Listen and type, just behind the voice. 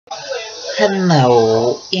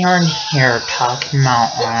Hello, Aaron here talking about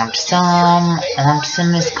autism.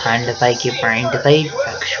 Autism is kind of like your brain delayed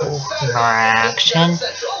sexual interaction,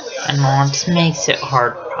 and autism makes it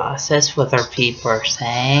hard to process what other people are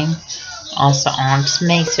saying. Also, autism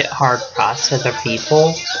makes it hard to process other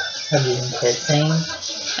people hugging and kissing,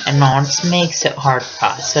 and autism makes it hard to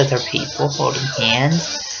process other people holding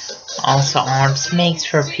hands. Also, autism makes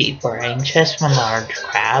for people anxious when large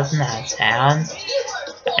crowds and that sounds.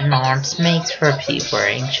 And autism makes for people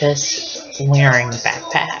anxious wearing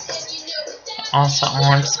backpacks. Also,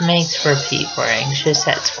 autism makes for people anxious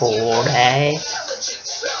at school all day.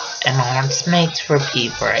 And autism makes for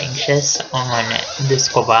people anxious on the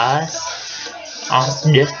school bus.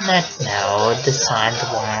 Also, just let you know, the signs of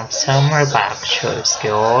autism are lack of social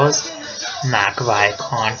skills, lack of eye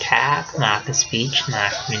contact, lack of speech,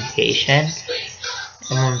 lack of communication.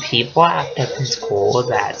 And when people act up in school,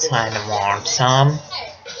 that's a sign of autism.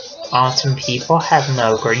 Autism people have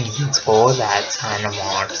no grades in school, that's a sign of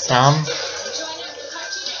autism.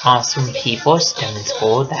 Autism people stim in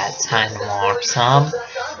school, that's a sign of autism.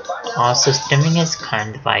 Also, stimming is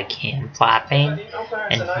kind of like hand flapping,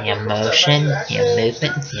 and hand motion, hand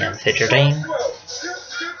movement, and hand fidgeting.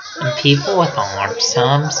 And people with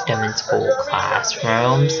autism stim in school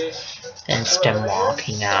classrooms, and stim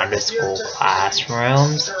walking out of school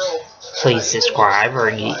classrooms. Please subscribe or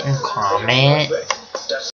rate and comment.